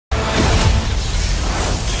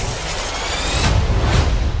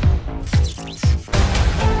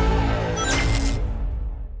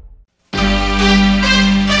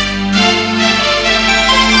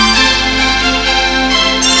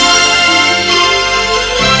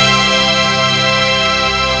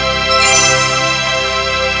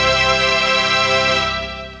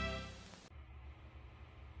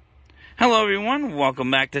everyone, welcome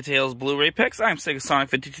back to Tales Blu-ray Picks. I'm Sonic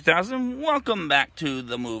 52000. Welcome back to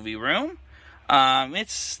the movie room.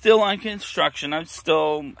 It's still on construction. I'm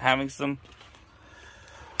still having some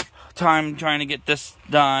time trying to get this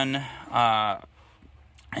done. As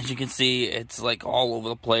you can see, it's like all over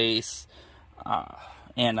the place.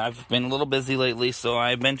 And I've been a little busy lately, so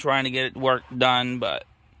I've been trying to get work done, but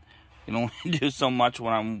you can only do so much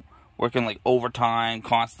when I'm working like overtime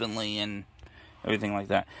constantly and everything like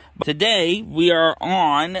that. But today, we are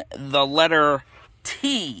on the letter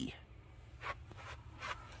T.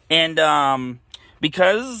 And,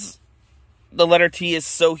 because the letter T is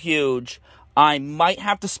so huge, I might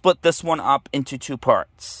have to split this one up into two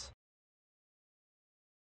parts.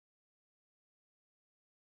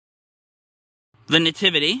 The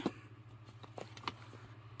Nativity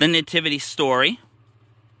Story,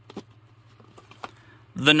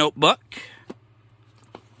 The Notebook,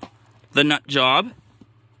 The Nut Job,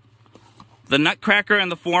 The Nutcracker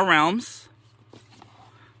and the Four Realms,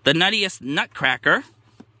 The Nuttiest Nutcracker,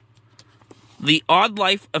 The Odd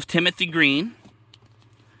Life of Timothy Green,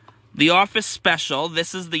 The Office Special,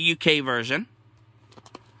 this is the UK version,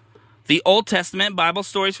 The Old Testament Bible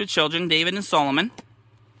Stories for Children, David and Solomon,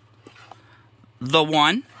 The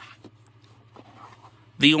One,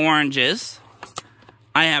 The Oranges.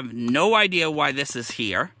 I have no idea why this is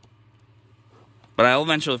here, but I'll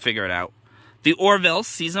eventually figure it out. The Orville,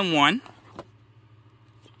 Season 1.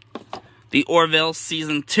 The Orville,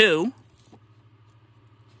 Season 2.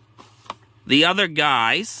 The Other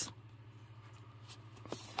Guys.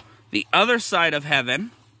 The Other Side of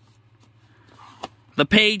Heaven. The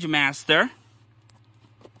Page Master.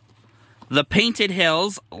 The Painted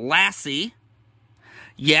Hills, Lassie.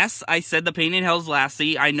 Yes, I said The Painted Hills,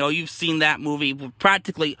 Lassie. I know you've seen that movie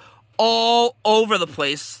practically all over the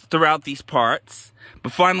place throughout these parts.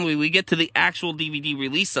 But finally, we get to the actual DVD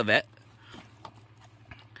release of it.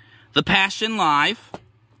 The Passion Live.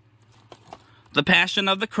 The Passion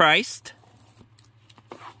of the Christ.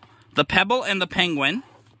 The Pebble and the Penguin.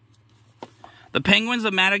 The Penguins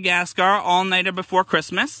of Madagascar, All-Nighter Before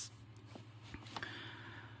Christmas.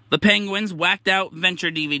 The Penguins Whacked Out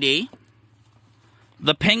Venture DVD.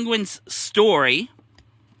 The Penguin's Story.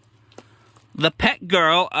 The Pet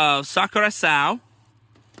Girl of Sakura Sao.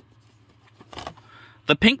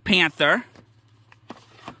 The Pink Panther.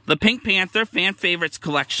 The Pink Panther Fan Favorites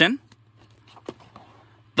Collection.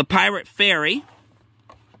 The Pirate Fairy.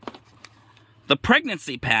 The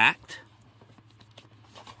Pregnancy Pact.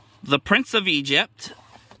 The Prince of Egypt.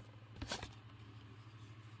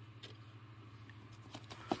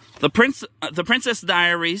 The Princess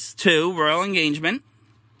Diaries 2, Royal Engagement.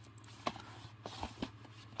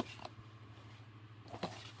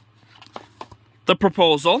 The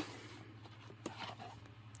Proposal.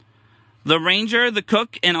 The Ranger, the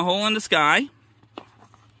Cook, and A Hole in the Sky.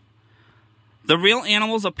 The Real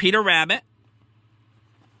Animals of Peter Rabbit.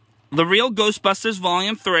 The Real Ghostbusters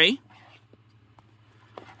Volume 3.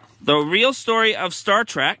 The Real Story of Star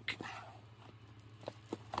Trek.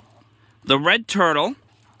 The Red Turtle.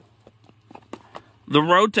 The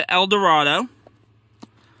Road to El Dorado.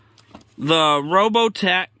 The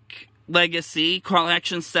Robotech Legacy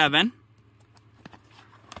Collection 7.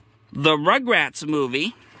 The Rugrats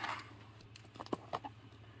Movie.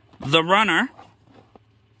 The Runner.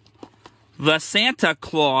 The Santa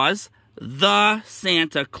Claus. The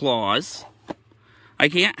Santa Claus. I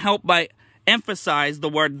can't help but emphasize the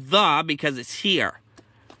word the because it's here.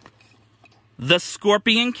 The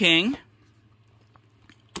Scorpion King.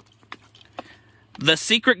 The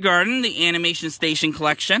Secret Garden, the Animation Station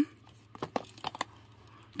Collection.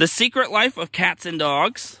 The Secret Life of Cats and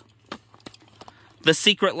Dogs. The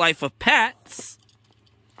Secret Life of Pets.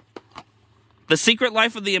 The Secret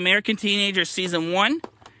Life of the American Teenager Season 1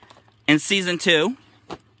 and Season 2.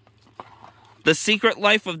 The Secret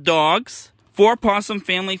Life of Dogs. 4 Possum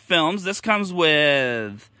Family Films. This comes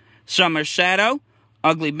with Summer Shadow,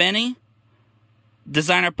 Ugly Benny,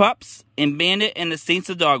 Designer Pups, and Bandit and the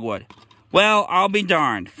Saints of Dogwood. Well, I'll be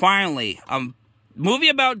darned. Finally, a movie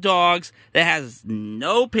about dogs that has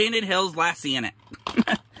no Painted Hills Lassie in it.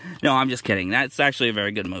 No, I'm just kidding. That's actually a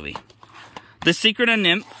very good movie. The Secret of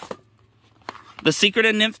Nymph. The Secret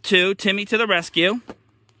of Nymph 2, Timmy to the Rescue.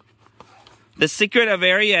 The Secret of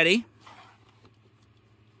Arietti.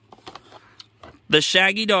 The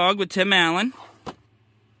Shaggy Dog with Tim Allen.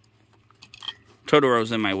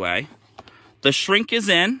 Totoro's in my way. The Shrink is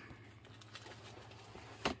In.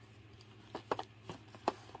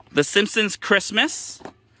 The Simpsons Christmas.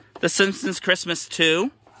 The Simpsons Christmas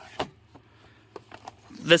 2.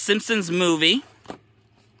 The Simpsons Movie.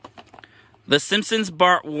 The Simpsons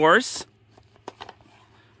Bart Wars.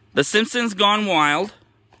 The Simpsons Gone Wild.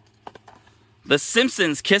 The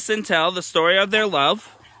Simpsons Kiss and Tell, the story of their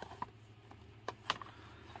love.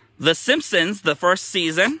 The Simpsons, the first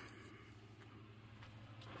season.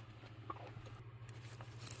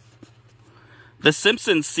 The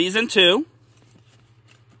Simpsons Season 2.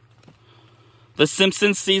 The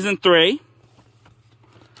Simpsons Season 3.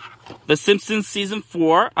 The Simpsons Season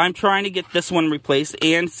 4. I'm trying to get this one replaced,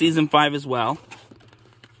 and Season 5 as well.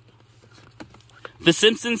 The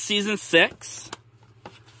Simpsons Season 6.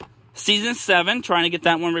 Season 7, trying to get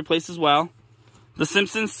that one replaced as well. The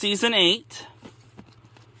Simpsons Season 8.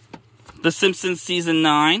 The Simpsons Season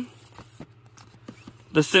 9.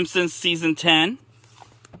 The Simpsons Season 10.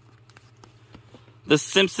 The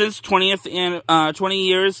Simpsons 20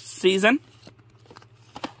 years season.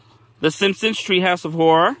 The Simpsons Treehouse of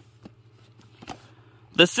Horror.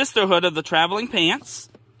 The Sisterhood of the Traveling Pants.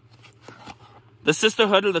 The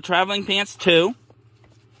Sisterhood of the Traveling Pants 2.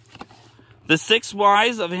 The Six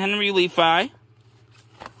Wives of Henry Levi.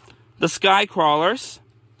 The Skycrawlers.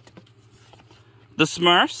 The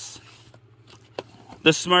Smurfs.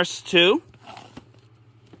 The Smurfs 2.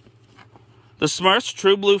 The Smurfs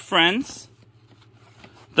True Blue Friends.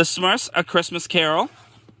 The Smurfs A Christmas Carol.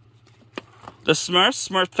 The Smurfs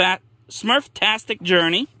Smurftastic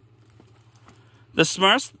Journey. The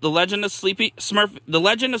Smurfs The Legend of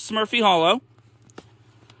Smurfy Hollow.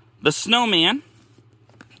 The Snowman.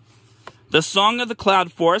 The Song of the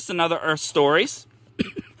Cloud Forest and Other Earth Stories.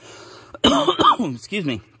 Excuse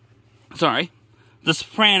me. Sorry. The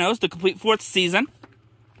Sopranos, the complete 4th season.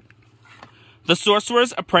 The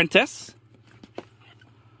Sorcerer's Apprentice.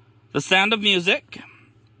 The Sound of Music.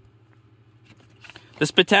 The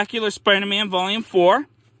Spectacular Spider-Man Volume 4.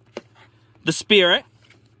 The Spirit.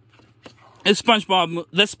 The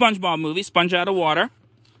SpongeBob movie, Sponge Out of Water.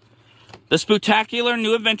 The Spectacular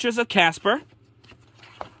New Adventures of Casper.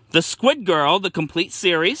 The Squid Girl, the complete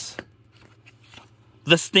series.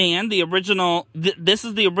 The Stand, the original. This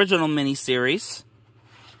is the original miniseries.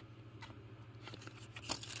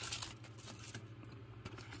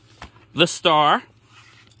 The Star.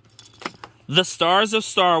 The Stars of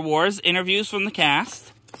Star Wars, interviews from the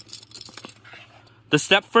cast. The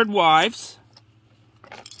Stepford Wives.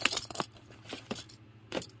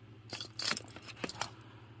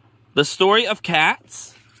 The Story of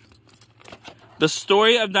Cats. The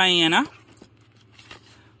Story of Diana.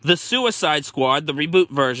 The Suicide Squad, the reboot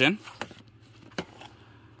version.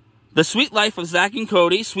 The Sweet Life of Zack and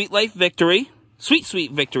Cody, Sweet Victory,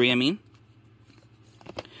 I mean.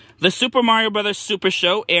 The Super Mario Bros. Super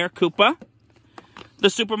Show, Air Koopa. The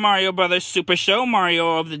Super Mario Bros. Super Show,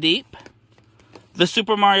 Mario of the Deep. The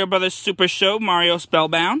Super Mario Bros. Super Show, Mario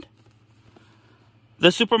Spellbound.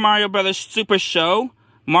 The Super Mario Bros. Super Show,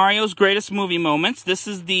 Mario's Greatest Movie Moments. This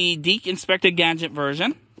is the Deke Inspector Gadget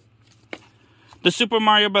version. The Super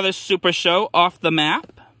Mario Bros. Super Show, Off the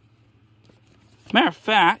Map. Matter of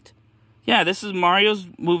fact, yeah, this is Mario's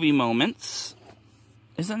Movie Moments.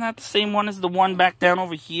 Isn't that the same one as the one back down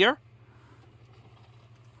over here?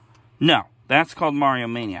 No, that's called Mario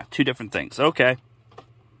Mania. Two different things. Okay.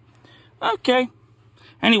 Okay.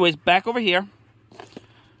 Anyways, back over here.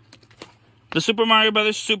 The Super Mario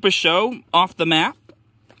Bros. Super Show, Off the Map.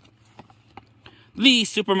 The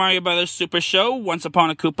Super Mario Bros. Super Show, Once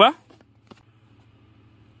Upon a Koopa.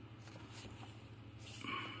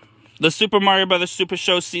 The Super Mario Bros. Super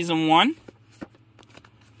Show Season 1.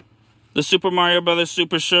 The Super Mario Bros.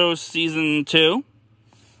 Super Show Season 2.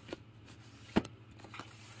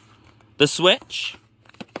 The Switch.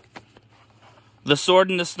 The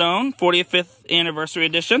Sword in the Stone, 45th Anniversary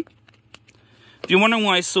Edition. If you're wondering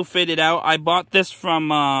why it's so faded out, I bought this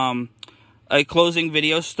from a closing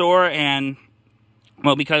video store, and,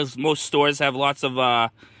 well, because most stores have lots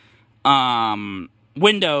of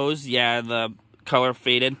windows, yeah, the color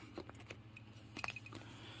faded.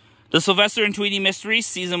 The Sylvester and Tweety Mystery,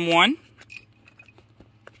 Season 1.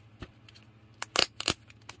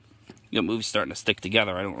 The movie's starting to stick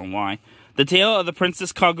together, I don't know why. The Tale of the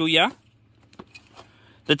Princess Kaguya.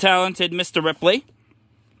 The Talented Mr. Ripley.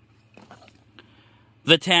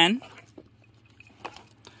 The 10.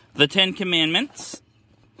 The 10 Commandments.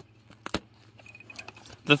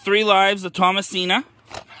 The 3 Lives of Thomasina.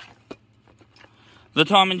 The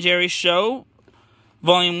Tom and Jerry Show,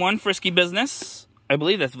 Volume 1, Frisky Business. I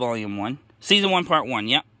believe that's Volume 1. Season 1, Part 1,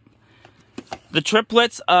 yep. The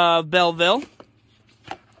Triplets of Belleville.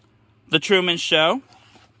 The Truman Show.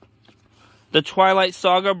 The Twilight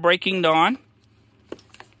Saga, Breaking Dawn.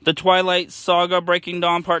 The Twilight Saga, Breaking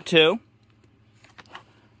Dawn, Part 2.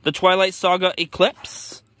 The Twilight Saga,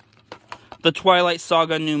 Eclipse. The Twilight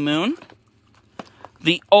Saga, New Moon.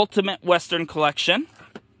 The Ultimate Western Collection.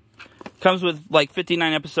 Comes with like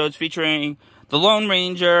 59 episodes featuring the Lone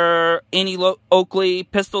Ranger, Annie Oakley,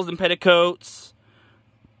 Pistols and Petticoats,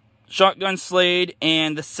 Shotgun Slade,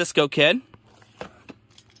 and the Cisco Kid.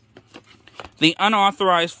 The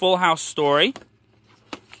Unauthorized Full House Story.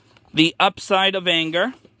 The Upside of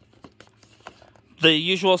Anger. The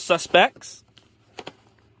Usual Suspects.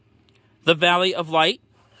 The Valley of Light.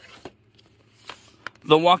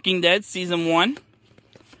 The Walking Dead Season 1.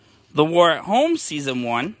 The War at Home Season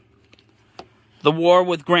 1. The War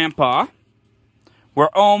with Grandpa. We're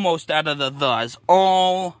almost out of the thes.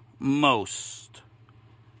 Almost.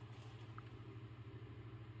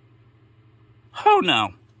 Oh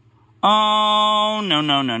no. Oh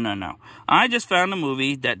no. I just found a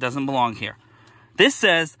movie that doesn't belong here. This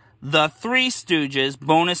says The Three Stooges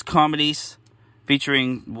bonus comedies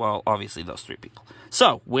featuring, well, obviously those three people.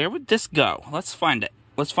 So, where would this go? Let's find it.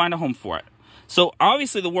 Let's find a home for it. So,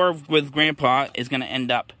 obviously the War with Grandpa is going to end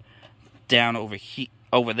up down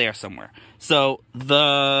over there somewhere. So,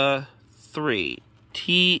 The Three,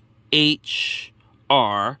 T-H-R,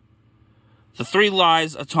 The Three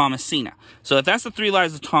Lives of Thomasina. So, if that's The Three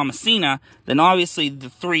Lives of Thomasina, then obviously The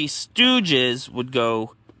Three Stooges would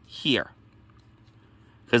go here.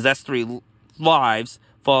 Because that's Three Lives,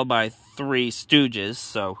 followed by Three Stooges.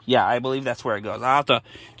 So, yeah, I believe that's where it goes. I'll have to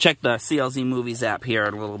check the CLZ Movies app here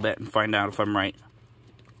in a little bit and find out if I'm right.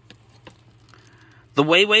 The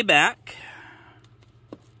Way, Way Back.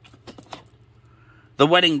 The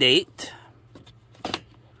Wedding Date.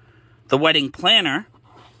 The Wedding Planner.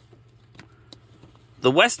 The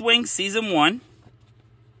West Wing Season 1.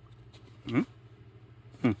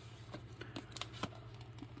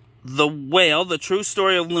 The Whale, The True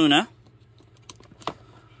Story of Luna.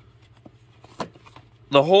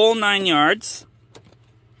 The Whole Nine Yards.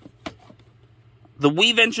 The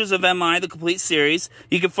Wee Ventures of M.I., the complete series.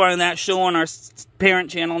 You can find that show on our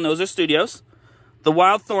parent channel, Noser Studios. The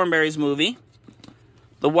Wild Thornberrys movie.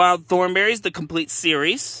 The Wild Thornberrys, the complete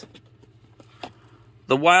series.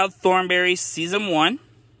 The Wild Thornberrys Season 1.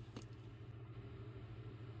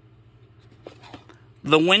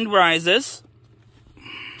 The Wind Rises.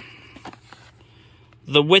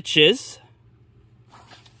 The Witches.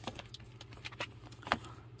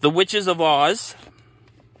 The Witches of Oz.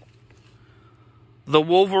 The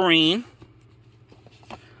Wolverine.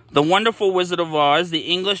 The Wonderful Wizard of Oz, the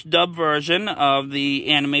English dub version of the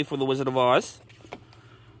anime for The Wizard of Oz.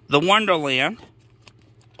 The Wonderland.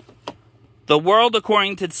 The World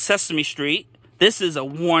According to Sesame Street. This is a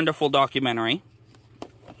wonderful documentary.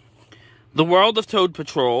 The World of Toad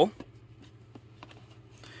Patrol.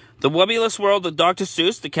 The Wubbulous World of Dr.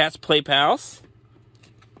 Seuss, the Cat's Play Pals.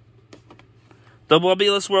 The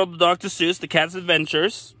Wubbulous World of Dr. Seuss, the Cat's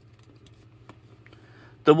Adventures.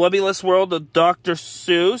 The Wubbulous World of Dr.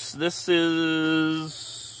 Seuss. This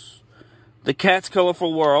is The Cat's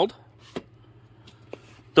Colorful World.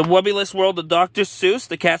 The Wubbulous World of Dr. Seuss,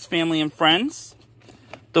 The Cat's Family and Friends.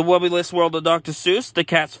 The Wubbulous World of Dr. Seuss, The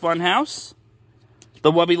Cat's Funhouse.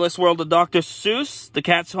 The Wubbulous World of Dr. Seuss, The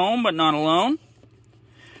Cat's Home But Not Alone.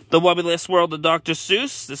 The Wubbulous World of Dr.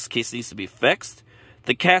 Seuss, this case needs to be fixed.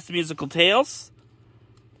 The Cat's Musical Tales.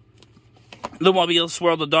 The Wubbulous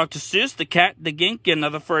World of Dr. Seuss, The Cat, the Gink, and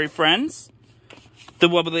Other Furry Friends. The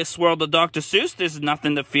Wubbulous World of Dr. Seuss, There's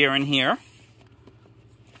Nothing to Fear in Here.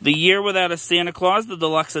 The Year Without a Santa Claus, the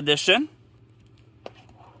Deluxe Edition.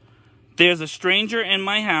 There's a Stranger in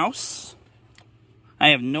My House. I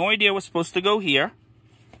have no idea what's supposed to go here.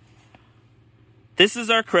 This is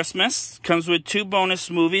Our Christmas. Comes with 2 bonus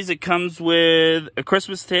movies. It comes with A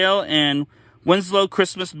Christmas Tale and Winslow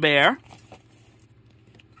Christmas Bear.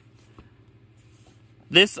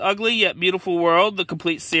 This Ugly Yet Beautiful World, the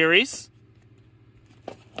complete series.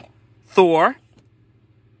 Thor.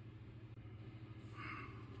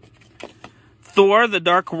 Thor, The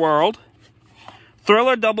Dark World.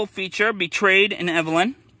 Thriller double feature, Betrayed in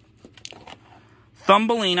Evelyn.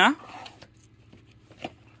 Thumbelina.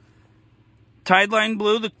 Tideline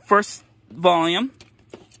Blue, the first volume.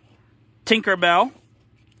 Tinkerbell.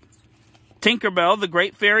 Tinkerbell, The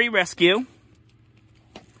Great Fairy Rescue.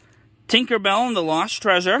 Tinkerbell and the Lost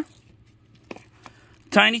Treasure.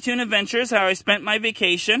 Tiny Toon Adventures, How I Spent My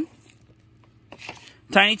Vacation.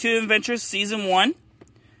 Tiny Toon Adventures Season 1.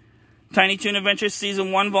 Tiny Toon Adventures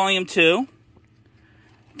Season 1, Volume 2.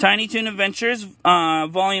 Tiny Toon Adventures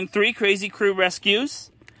Volume 3, Crazy Crew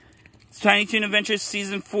Rescues. Tiny Toon Adventures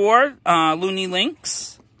Season 4, Looney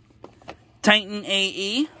Links. Titan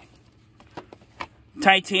AE.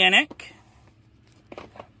 Titanic.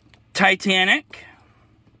 Titanic.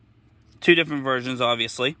 2 different versions,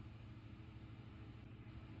 obviously.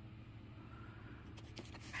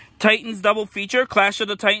 Titans double feature, Clash of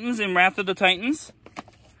the Titans and Wrath of the Titans.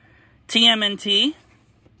 TMNT.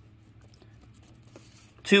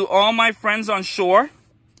 To All My Friends on Shore.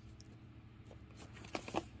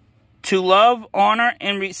 To Love, Honor,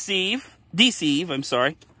 and Deceive, I'm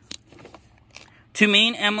sorry. To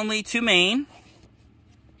Maine, Emily, to Maine.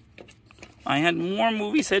 I had more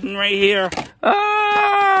movies hidden right here.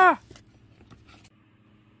 Ah!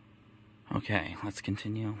 Okay, let's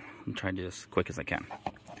continue. I'll try to do this as quick as I can.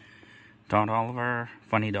 Don Oliver,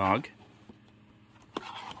 Funny Dog.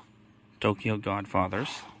 Tokyo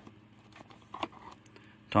Godfathers.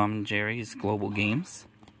 Tom and Jerry's Global Games.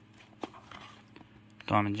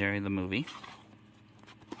 Tom and Jerry the Movie.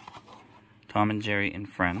 Tom and Jerry and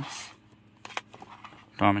Friends.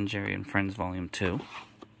 Tom and Jerry and Friends Volume 2.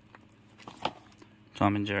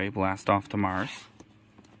 Tom and Jerry Blast Off to Mars.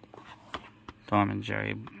 Tom and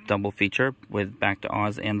Jerry double feature with Back to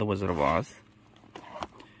Oz and The Wizard of Oz.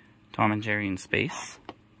 Tom and Jerry in Space.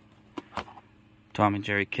 Tom and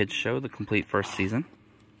Jerry Kids Show, the complete first season.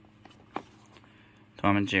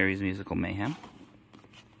 Tom and Jerry's Musical Mayhem.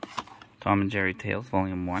 Tom and Jerry Tales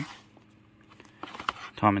Volume 1.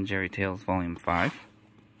 Tom and Jerry Tales Volume 5.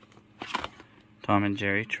 Tom and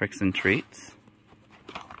Jerry Tricks and Treats.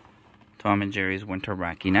 Tom and Jerry's Winter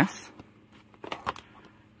Wackiness.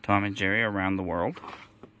 Tom and Jerry Around the World.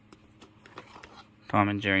 Tom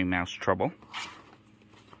and Jerry Mouse Trouble.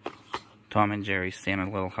 Tom and Jerry Santa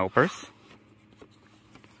Little Helpers.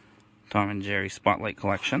 Tom and Jerry Spotlight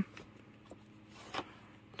Collection.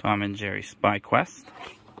 Tom and Jerry Spy Quest.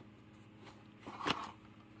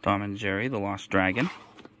 Tom and Jerry The Lost Dragon.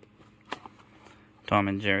 Tom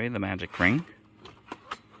and Jerry The Magic Ring.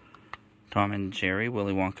 Tom and Jerry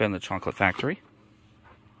Willy Wonka and the Chocolate Factory.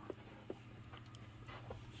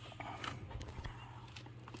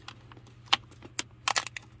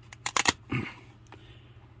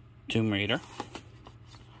 Tomb Raider.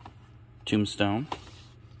 Tombstone.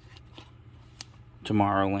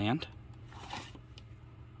 Tomorrowland.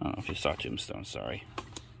 I don't know if you saw Tombstone, sorry.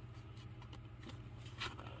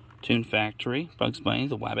 Toon Factory, Bugs Bunny,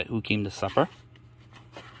 the Wabbit Who Came to Supper.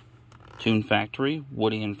 Toon Factory,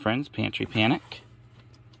 Woody and Friends, Pantry Panic.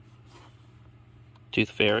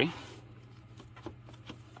 Tooth Fairy.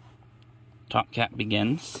 Top Cat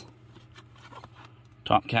Begins.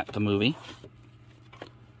 Top Cat the Movie.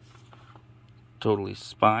 Totally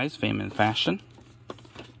Spies, Fame and Fashion.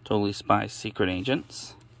 Totally Spies, Secret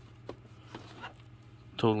Agents.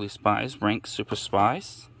 Totally Spies, Rank Super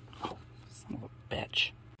Spies. Oh, son of a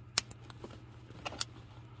bitch.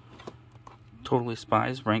 Totally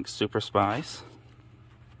Spies, Rank Super Spies.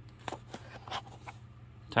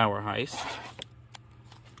 Tower Heist.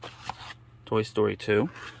 Toy Story 2.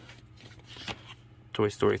 Toy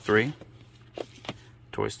Story 3.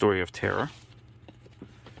 Toy Story of Terror.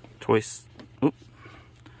 Toy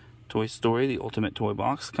Story, the Ultimate Toy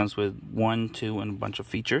Box. Comes with 1, 2, and a bunch of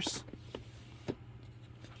features.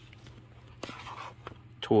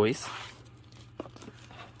 Toys.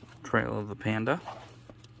 Trail of the Panda.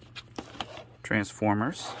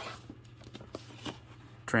 Transformers.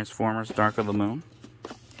 Transformers Dark of the Moon.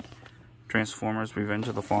 Transformers Revenge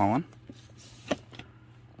of the Fallen.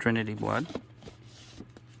 Trinity Blood.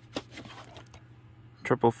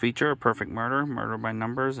 Triple feature, Perfect Murder, Murder by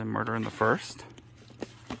Numbers, and Murder in the First.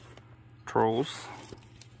 Trolls.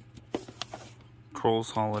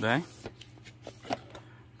 Trolls Holiday.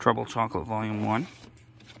 Trouble Chocolate Volume 1.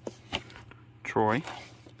 Troy.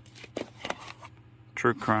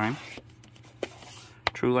 True Crime.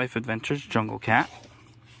 True Life Adventures, Jungle Cat.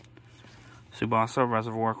 Tsubasa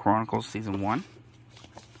Reservoir Chronicles Season 1.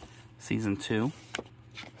 Season 2.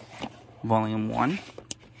 Volume 1.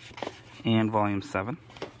 And Volume 7.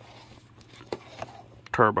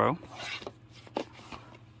 Turbo.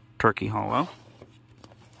 Turkey Hollow.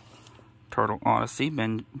 Turtle Odyssey,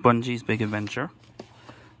 Bungie's Big Adventure.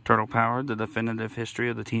 Turtle Power, The Definitive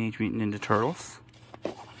History of the Teenage Mutant Ninja Turtles.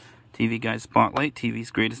 TV Guide Spotlight,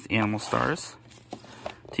 TV's Greatest Animal Stars.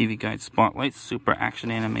 TV Guide Spotlight, Super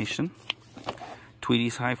Action Animation.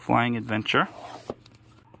 Tweety's High Flying Adventure.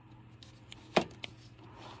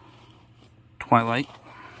 Twilight.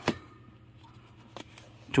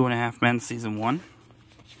 2.5 Men Season 1.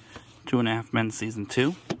 2.5 Men Season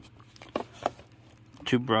 2.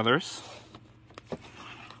 Two Brothers.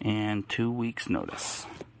 And 2 Weeks Notice.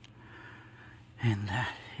 And that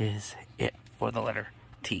is it for the letter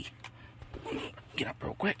T. Let me get up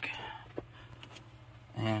real quick.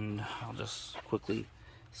 And I'll just quickly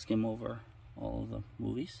skim over all of the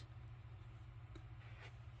movies.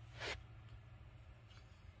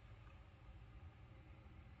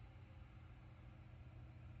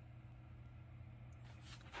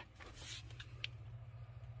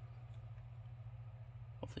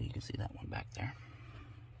 Hopefully you can see that one back there.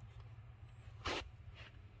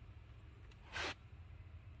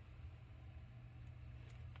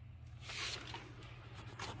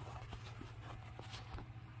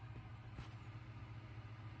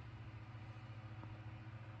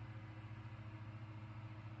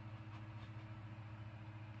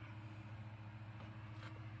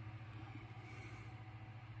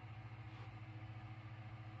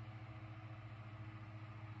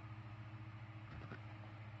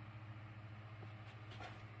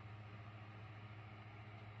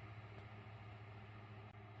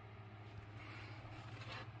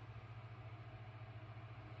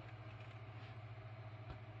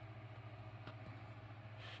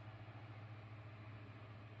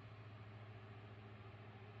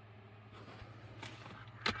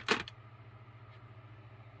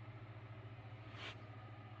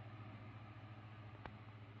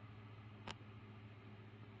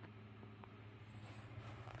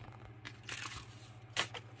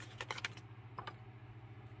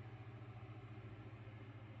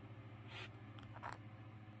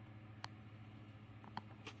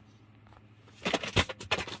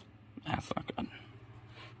 That's not good.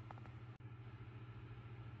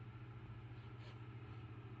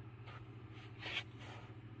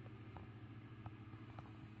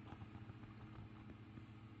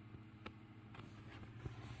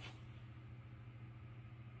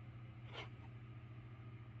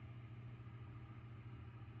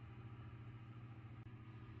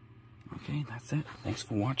 Okay, that's it. Thanks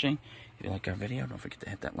for watching. If you like our video, don't forget to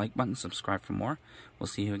hit that like button, subscribe for more. We'll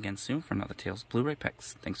see you again soon for another Tales Blu-ray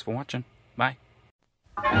picks. Thanks for watching. Bye.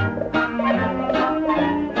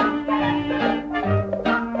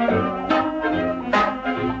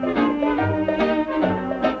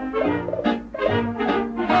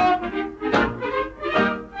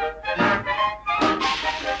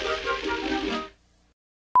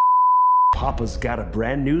 Papa's got a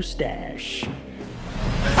brand new stash.